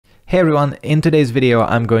Hey everyone, in today's video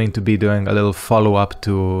I'm going to be doing a little follow-up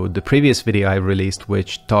to the previous video I released,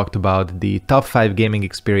 which talked about the top 5 gaming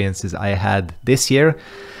experiences I had this year.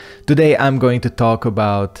 Today I'm going to talk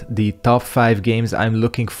about the top 5 games I'm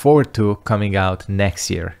looking forward to coming out next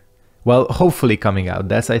year. Well, hopefully coming out.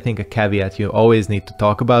 That's, I think, a caveat you always need to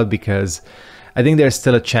talk about, because I think there's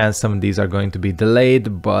still a chance some of these are going to be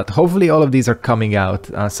delayed, but hopefully all of these are coming out.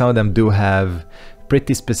 Some of them do have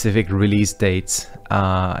pretty specific release dates,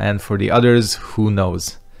 and for the others, who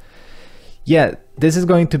knows. Yeah, this is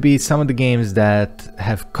going to be some of the games that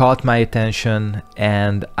have caught my attention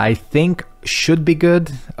and I think should be good.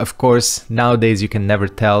 Of course, nowadays you can never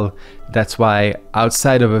tell. That's why,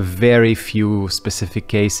 outside of a very few specific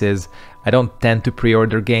cases, I don't tend to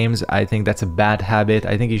pre-order games. I think that's a bad habit.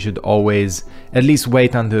 I think you should always at least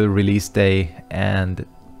wait until the release day and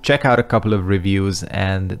check out a couple of reviews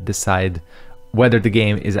and decide whether the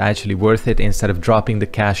game is actually worth it, instead of dropping the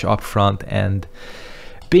cash up front and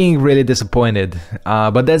being really disappointed.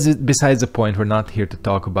 But that's besides the point. We're not here to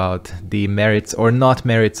talk about the merits or not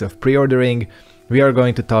merits of pre-ordering. We are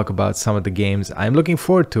going to talk about some of the games I'm looking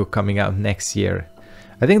forward to coming out next year.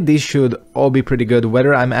 I think these should all be pretty good.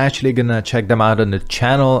 Whether I'm actually gonna check them out on the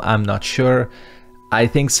channel, I'm not sure. I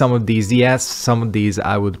think some of these, yes, some of these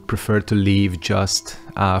I would prefer to leave just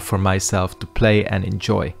for myself to play and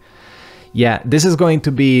enjoy. Yeah, this is going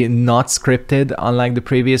to be not scripted, unlike the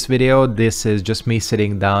previous video. This is just me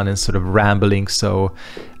sitting down and sort of rambling, so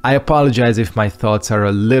I apologize if my thoughts are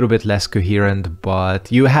a little bit less coherent, but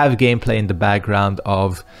you have gameplay in the background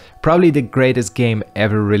of probably the greatest game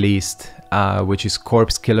ever released, which is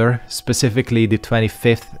Corpse Killer, specifically the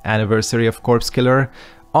 25th anniversary of Corpse Killer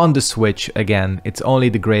on the Switch. Again, it's only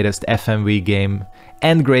the greatest FMV game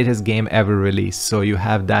and greatest game ever released, so you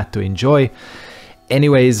have that to enjoy.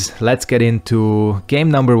 Anyways, let's get into game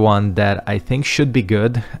number 1 that I think should be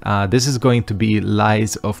good. This is going to be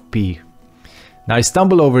Lies of P. Now, I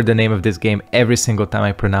stumble over the name of this game every single time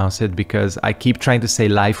I pronounce it, because I keep trying to say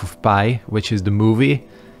Life of Pi, which is the movie.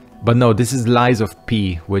 But no, this is Lies of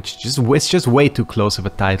P, which it's just way too close of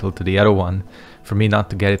a title to the other one for me not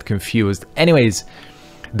to get it confused. Anyways,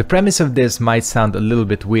 the premise of this might sound a little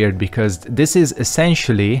bit weird, because this is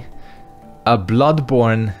essentially a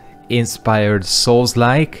Bloodborne inspired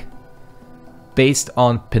Souls-like based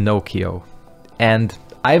on Pinocchio. And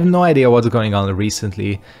I have no idea what's going on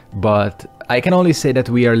recently, but I can only say that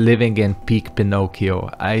we are living in peak Pinocchio.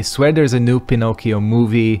 I swear there's a new Pinocchio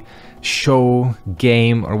movie, show,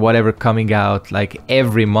 game, or whatever coming out like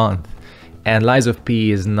every month, and Lies of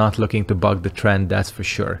P is not looking to buck the trend, that's for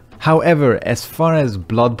sure. However, as far as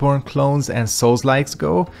Bloodborne clones and Souls-likes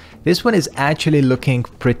go, this one is actually looking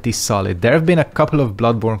pretty solid. There have been a couple of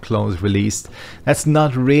Bloodborne clones released. That's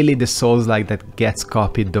not really the Souls-like that gets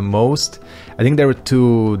copied the most. I think there were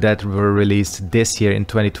 2 that were released this year in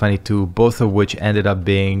 2022, both of which ended up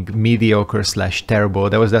being mediocre /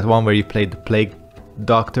 terrible. There was that one where you played the Plague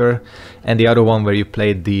Doctor, and the other one where you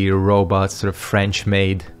played the robot, sort of French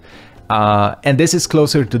maid. And this is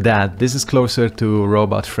closer to that. This is closer to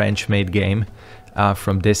robot French-made game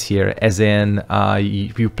from this year, as in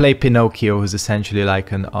you play Pinocchio, who's essentially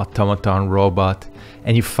like an automaton robot,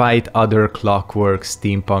 and you fight other clockwork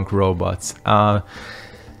steampunk robots.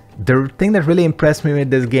 The thing that really impressed me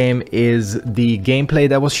with this game is the gameplay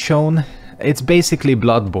that was shown. It's basically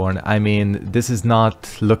Bloodborne. I mean, this is not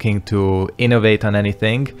looking to innovate on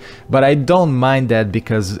anything, but I don't mind that,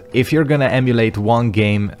 because if you're gonna emulate one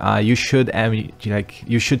game, you should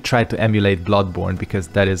try to emulate Bloodborne, because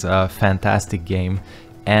that is a fantastic game,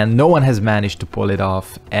 and no one has managed to pull it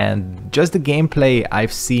off. And just the gameplay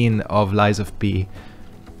I've seen of Lies of P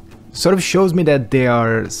sort of shows me that they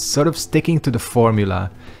are sort of sticking to the formula.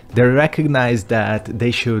 They recognize that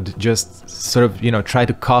they should just sort of, try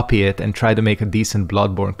to copy it and try to make a decent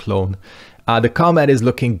Bloodborne clone. The combat is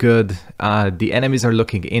looking good, the enemies are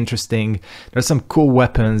looking interesting, there's some cool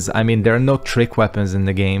weapons. I mean, there are no trick weapons in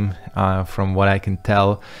the game, from what I can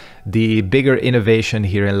tell. The bigger innovation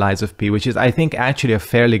here in Lies of P, which is, I think, actually a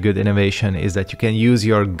fairly good innovation, is that you can use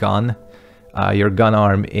your gun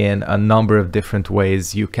arm in a number of different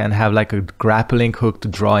ways. You can have like a grappling hook to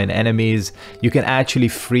draw in enemies. You can actually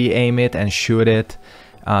free aim it and shoot it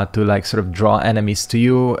to like sort of draw enemies to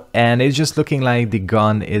you, and it's just looking like the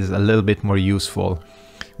gun is a little bit more useful,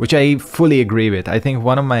 which I fully agree with. I think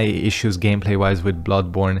one of my issues gameplay wise with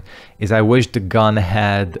Bloodborne is I wish the gun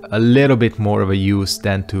had a little bit more of a use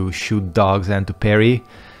than to shoot dogs and to parry.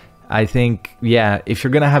 I think, yeah, if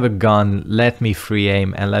you're gonna have a gun, let me free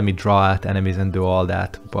aim and let me draw at enemies and do all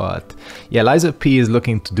that. But yeah, Lies of P is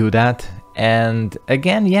looking to do that, And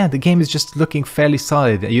again, yeah, the game is just looking fairly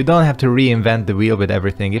solid. You don't have to reinvent the wheel with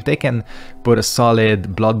everything. If they can put a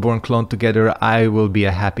solid Bloodborne clone together, I will be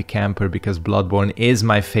a happy camper, because Bloodborne is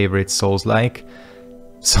my favorite Souls-like.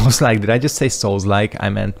 Souls-like, did I just say Souls-like? I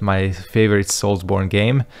meant my favorite Soulsborne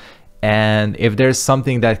game. And if there's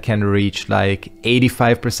something that can reach like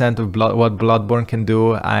 85% of what Bloodborne can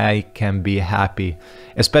do, I can be happy.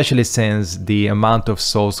 Especially since the amount of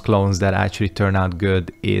Souls clones that actually turn out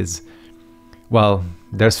good is, well,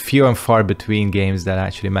 there's few and far between games that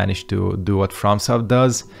actually manage to do what FromSoft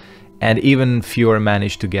does, and even fewer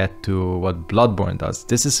manage to get to what Bloodborne does.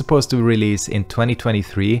 This is supposed to release in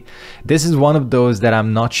 2023. This is one of those that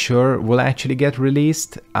I'm not sure will actually get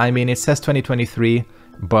released. I mean, it says 2023,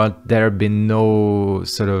 but there have been no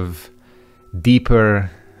sort of deeper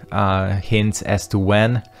hints as to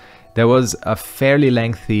when. There was a fairly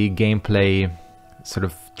lengthy gameplay sort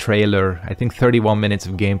of trailer, I think 31 minutes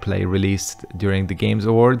of gameplay released during the Games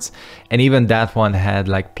Awards, and even that one had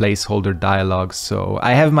like placeholder dialogue, so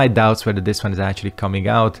I have my doubts whether this one is actually coming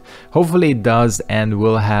out. Hopefully it does, and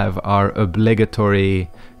we'll have our obligatory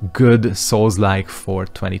good Souls-like for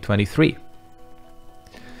 2023.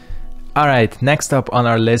 Alright, next up on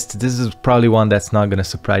our list, this is probably one that's not going to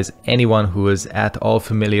surprise anyone who is at all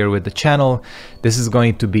familiar with the channel. This is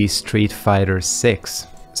going to be Street Fighter 6.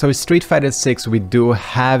 So with Street Fighter 6, we do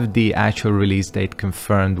have the actual release date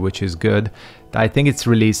confirmed, which is good. I think it's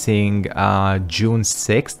releasing June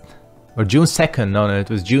 6th or June 2nd. No, it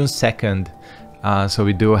was June 2nd. So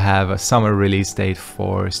we do have a summer release date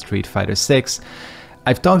for Street Fighter 6.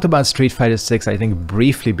 I've talked about Street Fighter 6, I think,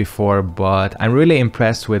 briefly before, but I'm really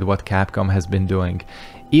impressed with what Capcom has been doing.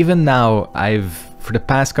 Even now, for the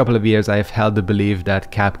past couple of years, I've held the belief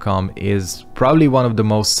that Capcom is probably one of the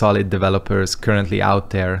most solid developers currently out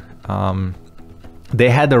there. They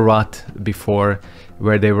had a rut before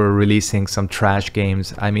where they were releasing some trash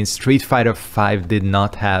games. I mean, Street Fighter 5 did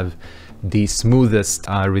not have the smoothest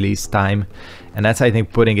release time, and that's, I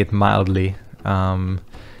think, putting it mildly.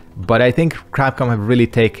 But I think Capcom have really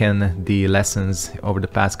taken the lessons over the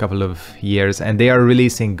past couple of years, and they are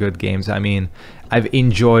releasing good games. I mean, I've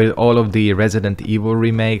enjoyed all of the Resident Evil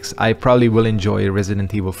remakes. I probably will enjoy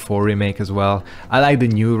Resident Evil 4 remake as well. I like the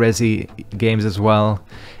new Resi games as well.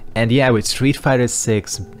 And yeah, with Street Fighter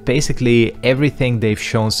 6, basically everything they've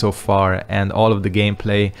shown so far, and all of the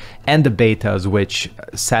gameplay and the betas, which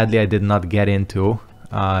sadly I did not get into,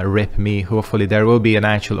 rip me. Hopefully there will be an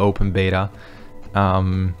actual open beta.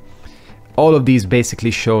 All of these basically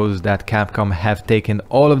shows that Capcom have taken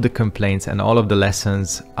all of the complaints and all of the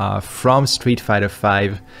lessons from Street Fighter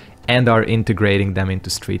 5 and are integrating them into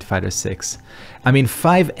Street Fighter 6. I mean,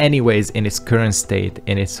 5 anyways in its current state,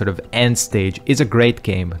 in its sort of end stage, is a great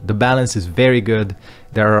game. The balance is very good.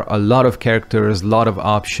 There are a lot of characters, a lot of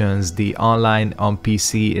options. The online on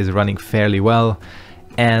PC is running fairly well,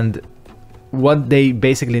 and what they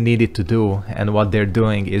basically needed to do, and what they're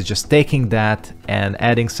doing, is just taking that and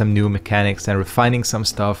adding some new mechanics and refining some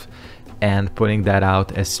stuff and putting that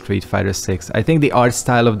out as Street Fighter 6. I think the art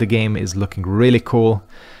style of the game is looking really cool.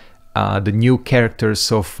 The new characters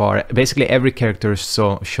so far, basically every character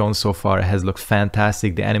shown so far has looked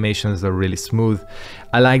fantastic. The animations are really smooth.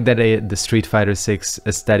 I like that the Street Fighter 6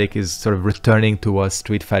 aesthetic is sort of returning to what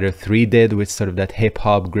Street Fighter 3 did, with sort of that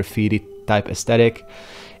hip-hop graffiti type aesthetic.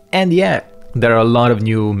 And yeah, there are a lot of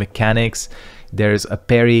new mechanics. There's a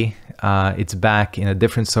parry, it's back in a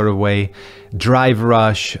different sort of way. Drive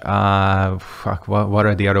rush, what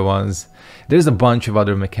are the other ones? There's a bunch of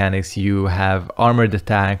other mechanics. You have armored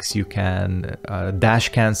attacks, you can dash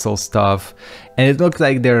cancel stuff, and it looks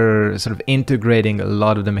like they're sort of integrating a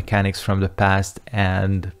lot of the mechanics from the past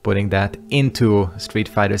and putting that into Street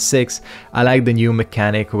Fighter 6. I like the new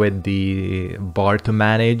mechanic with the bar to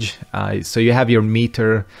manage. So you have your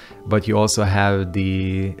meter, but you also have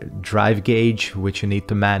the drive gauge, which you need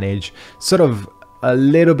to manage. Sort of a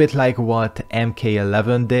little bit like what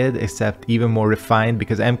MK11 did, except even more refined,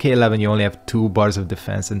 because MK11 you only have 2 bars of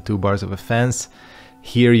defense and 2 bars of offense.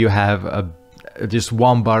 Here you have just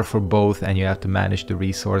 1 bar for both, and you have to manage the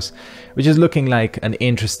resource, which is looking like an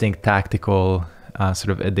interesting tactical sort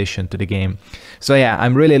of addition to the game. So yeah,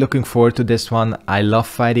 I'm really looking forward to this one. I love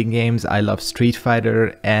fighting games, I love Street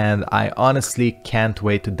Fighter, and I honestly can't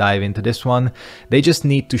wait to dive into this one. They just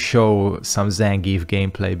need to show some Zangief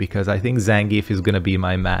gameplay, because I think Zangief is gonna be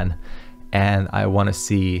my man, and I want to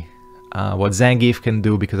see what Zangief can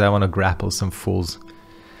do, because I want to grapple some fools.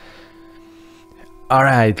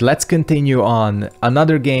 Alright, let's continue on.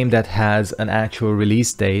 Another game that has an actual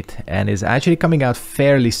release date and is actually coming out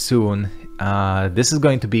fairly soon. This is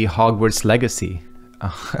going to be Hogwarts Legacy.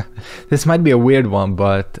 This might be a weird one,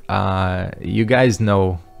 but you guys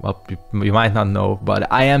know, well, you might not know,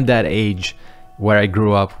 but I am that age where I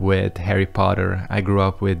grew up with Harry Potter. I grew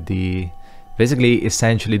up with basically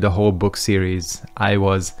essentially the whole book series. I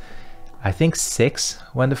was, I think, 6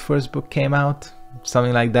 when the first book came out,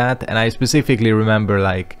 something like that. And I specifically remember,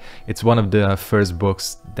 like, it's one of the first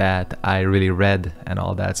books that I really read and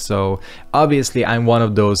all that. So obviously I'm one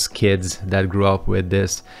of those kids that grew up with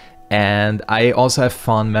this. And I also have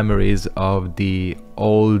fond memories of the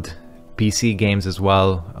old PC games as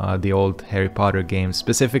well, the old Harry Potter games,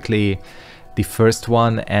 specifically the first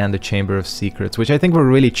one and the Chamber of Secrets, which I think were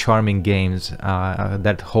really charming games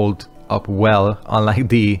that hold up well, unlike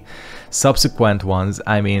the subsequent ones.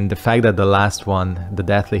 I mean, the fact that the last one, the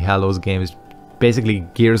Deathly Hallows game, is basically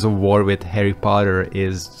Gears of War with Harry Potter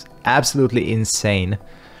is absolutely insane.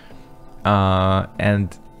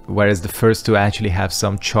 And whereas the first two actually have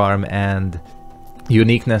some charm and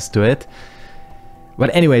uniqueness to it.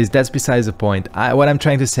 But anyways, that's besides the point. What I'm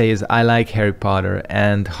trying to say is I like Harry Potter,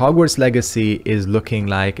 and Hogwarts Legacy is looking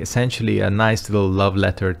like essentially a nice little love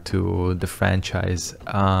letter to the franchise.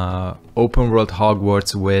 Open world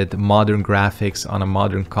Hogwarts with modern graphics on a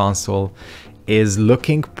modern console is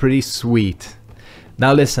looking pretty sweet.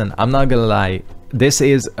 Now listen, I'm not gonna lie, this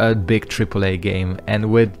is a big AAA game,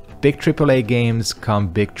 and with big AAA games come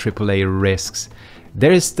big AAA risks.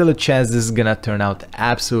 There is still a chance this is gonna turn out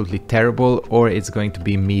absolutely terrible, or it's going to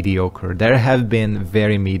be mediocre. There have been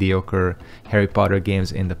very mediocre Harry Potter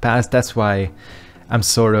games in the past. That's why I'm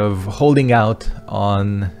sort of holding out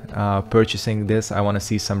on purchasing this. I want to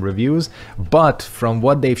see some reviews, but from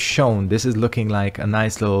what they've shown, this is looking like a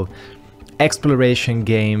nice little exploration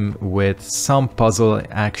game with some puzzle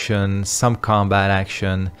action, some combat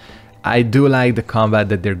action. I do like the combat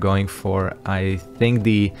that they're going for. I think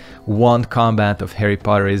the wand combat of Harry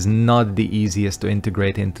Potter is not the easiest to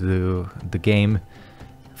integrate into the game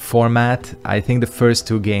format. I think the first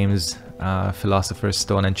two games, Philosopher's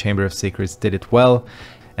Stone and Chamber of Secrets, did it well.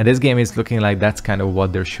 And this game is looking like that's kind of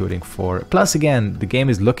what they're shooting for. Plus, again, the game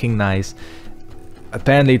is looking nice.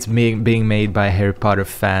 Apparently it's being made by Harry Potter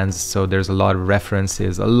fans, so there's a lot of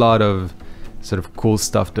references, a lot of sort of cool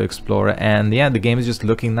stuff to explore, and yeah, the game is just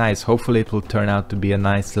looking nice. Hopefully it will turn out to be a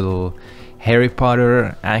nice little Harry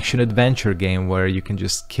Potter action-adventure game where you can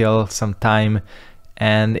just kill some time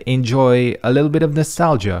and enjoy a little bit of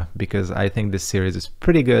nostalgia, because I think this series is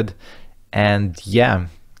pretty good, and yeah,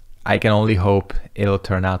 I can only hope it'll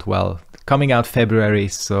turn out well. Coming out February,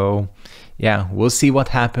 so yeah, we'll see what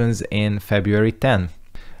happens in February 10.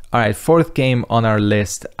 Alright, fourth game on our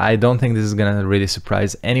list. I don't think this is gonna really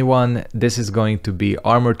surprise anyone. This is going to be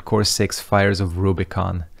Armored Core 6 Fires of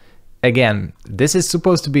Rubicon. Again, this is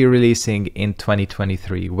supposed to be releasing in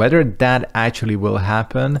 2023. Whether that actually will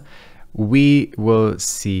happen, we will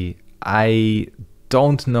see. I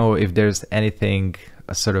don't know if there's anything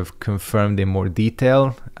sort of confirmed in more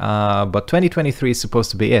detail, but 2023 is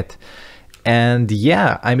supposed to be it. And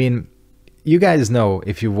yeah, I mean, you guys know,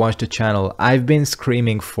 if you watch the channel, I've been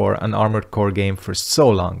screaming for an Armored Core game for so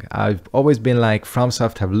long. I've always been like,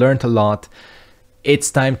 FromSoft have learned a lot. It's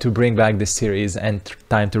time to bring back this series and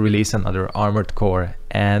time to release another Armored Core.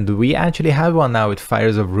 And we actually have one now with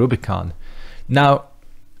Fires of Rubicon. Now,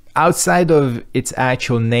 outside of its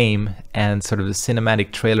actual name and sort of the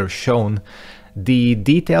cinematic trailer shown, the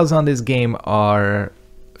details on this game are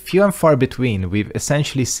few and far between. We've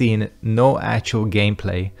essentially seen no actual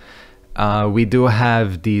gameplay. We do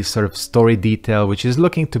have the sort of story detail, which is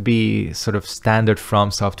looking to be sort of standard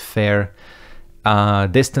FromSoft fare.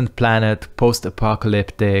 Distant planet,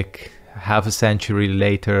 post-apocalyptic, half a century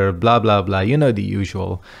later, blah blah blah, you know, the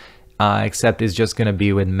usual. Except it's just gonna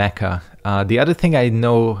be with mecha. The other thing I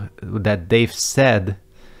know that they've said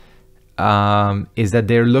is that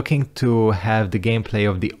they're looking to have the gameplay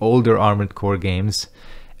of the older Armored Core games,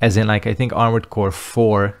 as in, like, I think Armored Core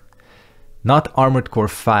 4, not Armored Core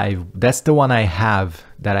 5. That's the one I have,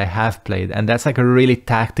 that I have played, and that's like a really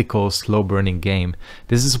tactical, slow-burning game.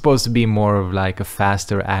 This is supposed to be more of like a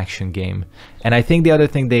faster action game. And I think the other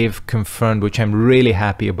thing they've confirmed, which I'm really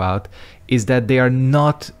happy about, is that they are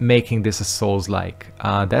not making this a Souls-like.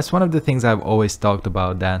 That's one of the things I've always talked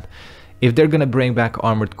about, that if they're gonna bring back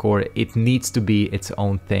Armored Core, it needs to be its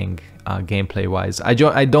own thing, gameplay-wise. I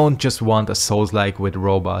don't just want a Souls-like with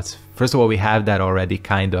robots. First of all, we have that already,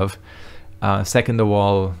 kind of. Second of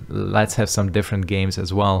all, let's have some different games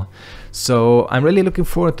as well. So I'm really looking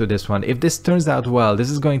forward to this one. If this turns out well, this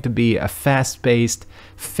is going to be a fast-paced,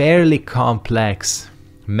 fairly complex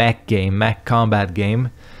mech game, mech combat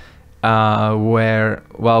game, where,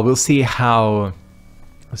 well, we'll see how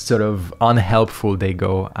sort of unhelpful they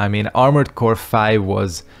go. I mean, Armored Core 5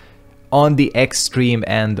 was on the extreme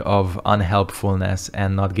end of unhelpfulness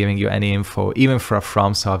and not giving you any info, even for a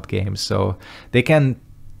FromSoft game. So they can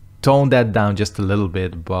tone that down just a little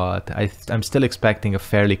bit, but I'm still expecting a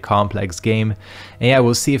fairly complex game. And yeah,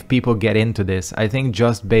 we'll see if people get into this. I think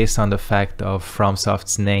just based on the fact of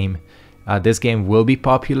FromSoft's name, this game will be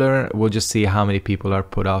popular. We'll just see how many people are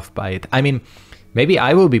put off by it. I mean, maybe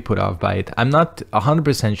I will be put off by it. I'm not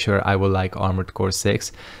 100% sure I will like Armored Core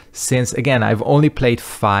 6, since again, I've only played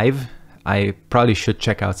 5. I probably should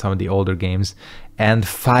check out some of the older games. And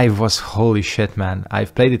 5 was, holy shit, man.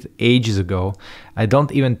 I've played it ages ago. I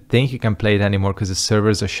don't even think you can play it anymore because the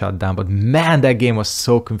servers are shut down. But man, that game was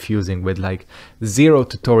so confusing with like 0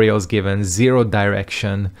 tutorials given, 0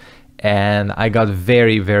 direction. And I got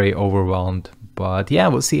very, very overwhelmed. But yeah,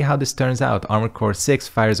 we'll see how this turns out. Armored Core 6,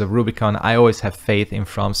 Fires of Rubicon. I always have faith in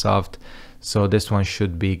FromSoft, so this one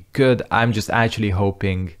should be good. I'm just actually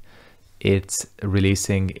hoping it's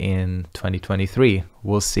releasing in 2023.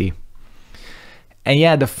 We'll see. And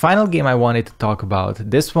yeah, the final game I wanted to talk about,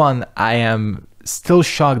 this one I am still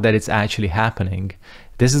shocked that it's actually happening.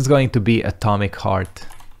 This is going to be Atomic Heart.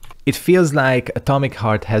 It feels like Atomic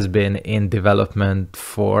Heart has been in development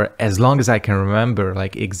for as long as I can remember,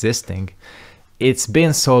 like existing. It's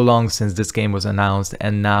been so long since this game was announced,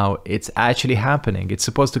 and now it's actually happening. It's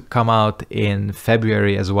supposed to come out in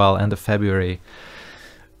February as well, end of February.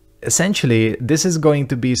 Essentially, this is going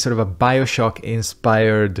to be sort of a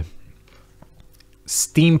BioShock-inspired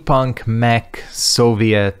steampunk mech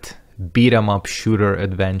Soviet beat-em-up shooter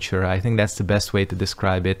adventure. I think that's the best way to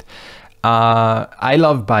describe it. I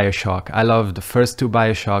love BioShock. I love the first 2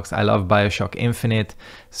 BioShocks. I love BioShock Infinite.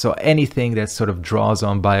 So anything that sort of draws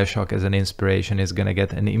on BioShock as an inspiration is going to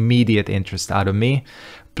get an immediate interest out of me.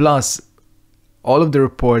 Plus, all of the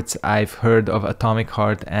reports I've heard of Atomic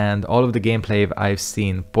Heart and all of the gameplay I've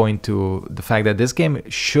seen point to the fact that this game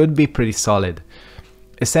should be pretty solid.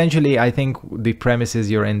 Essentially, I think the premise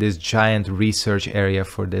is you're in this giant research area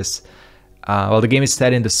for this. Well, the game is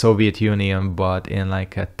set in the Soviet Union, but in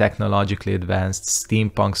like a technologically advanced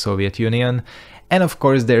steampunk Soviet Union. And of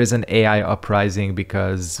course, there is an AI uprising,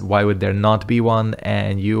 because why would there not be one?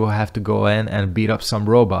 And you have to go in and beat up some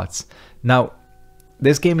robots. Now,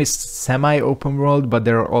 this game is semi-open world, but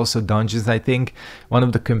there are also dungeons, I think. One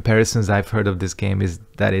of the comparisons I've heard of this game is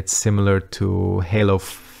that it's similar to Halo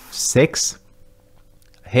 6.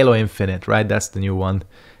 Halo Infinite, right? That's the new one.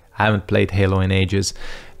 I haven't played Halo in ages.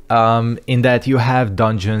 In that you have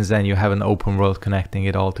dungeons and you have an open world connecting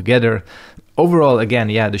it all together. Overall, again,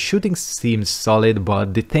 yeah, the shooting seems solid,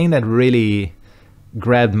 but the thing that really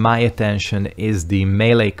grabbed my attention is the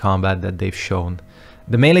melee combat that they've shown.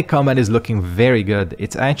 The melee combat is looking very good.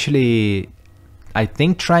 It's actually, I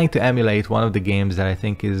think, trying to emulate one of the games that I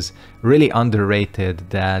think is really underrated,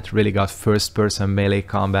 that really got first-person melee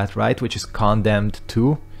combat right, which is Condemned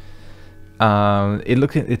 2.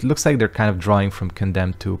 It looks like they're kind of drawing from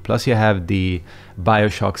Condemned 2. Plus you have the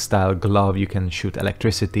BioShock style glove. You can shoot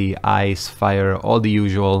electricity, ice, fire, all the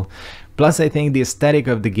usual. Plus I think the aesthetic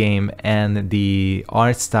of the game and the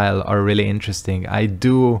art style are really interesting. I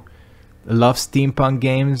do love steampunk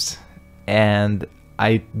games, and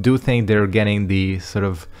I do think they're getting the sort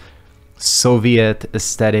of Soviet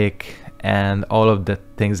aesthetic and all of the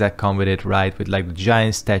things that come with it right, with like the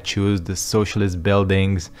giant statues, the socialist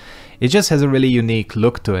buildings. It just has a really unique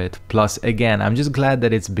look to it. Plus, again, I'm just glad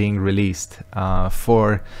that it's being released.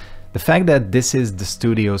 For the fact that this is the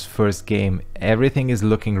studio's first game, everything is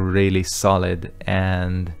looking really solid.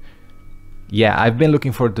 And yeah, I've been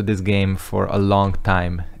looking forward to this game for a long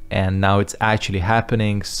time, and now it's actually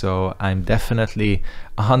happening, so I'm definitely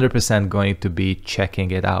 100% going to be checking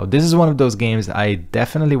it out. This is one of those games I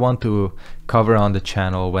definitely want to cover on the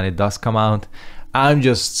channel when it does come out. I'm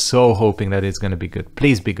just so hoping that it's going to be good.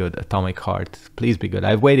 Please be good, Atomic Heart. Please be good.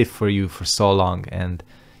 I've waited for you for so long, and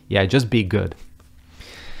yeah, just be good.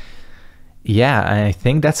 Yeah, I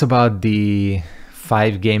think that's about the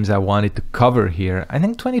 5 games I wanted to cover here. I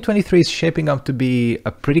think 2023 is shaping up to be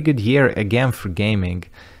a pretty good year again for gaming.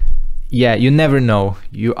 Yeah, you never know.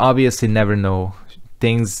 You obviously never know.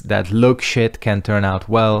 Things that look shit can turn out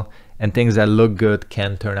well, and things that look good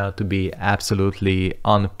can turn out to be absolutely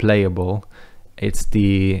unplayable. It's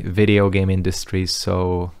the video game industry,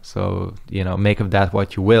 so you know, make of that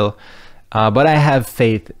what you will. But I have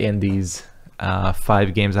faith in these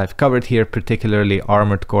 5 games I've covered here, particularly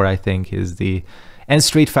Armored Core, I think, is the... and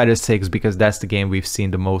Street Fighter 6, because that's the game we've seen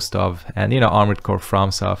the most of. And, you know, Armored Core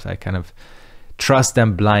FromSoft, I kind of trust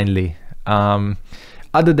them blindly.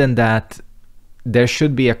 Other than that, there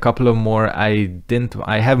should be a couple of more. I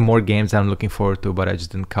have more games I'm looking forward to, but I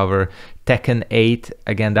just didn't cover. Tekken 8,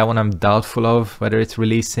 again, that one I'm doubtful of whether it's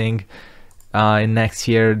releasing in next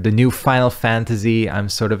year. The new Final Fantasy I'm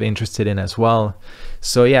sort of interested in as well.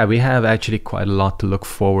 So yeah, we have actually quite a lot to look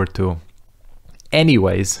forward to.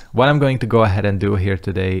 Anyways, what I'm going to go ahead and do here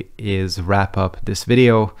today is wrap up this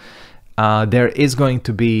video. There is going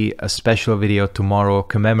to be a special video tomorrow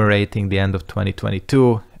commemorating the end of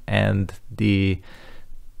 2022 and the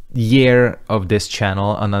year of this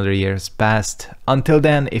channel. Another year has passed. Until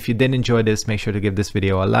then, if you did enjoy this, make sure to give this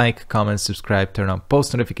video a like, comment, subscribe, turn on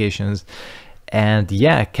post notifications, and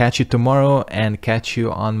yeah, catch you tomorrow and catch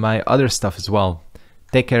you on my other stuff as well.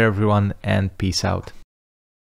 Take care everyone, and peace out.